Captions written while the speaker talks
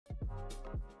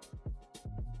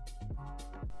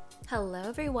Hello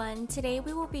everyone, today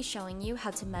we will be showing you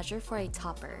how to measure for a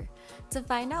topper. To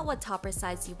find out what topper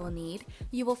size you will need,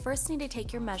 you will first need to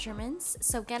take your measurements,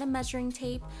 so get a measuring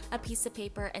tape, a piece of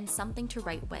paper, and something to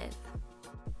write with.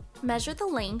 Measure the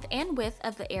length and width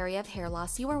of the area of hair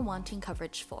loss you are wanting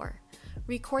coverage for.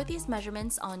 Record these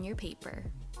measurements on your paper.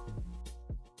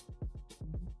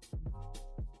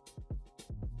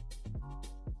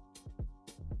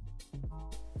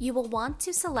 You will want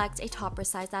to select a topper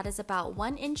size that is about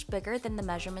 1 inch bigger than the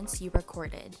measurements you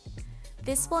recorded.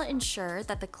 This will ensure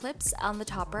that the clips on the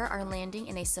topper are landing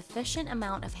in a sufficient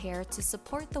amount of hair to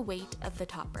support the weight of the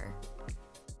topper.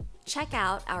 Check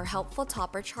out our helpful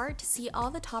topper chart to see all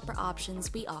the topper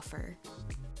options we offer.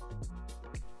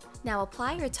 Now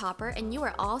apply your topper and you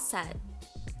are all set.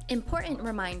 Important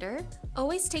reminder,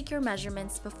 always take your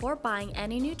measurements before buying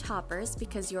any new toppers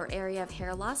because your area of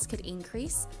hair loss could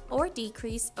increase or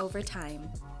decrease over time.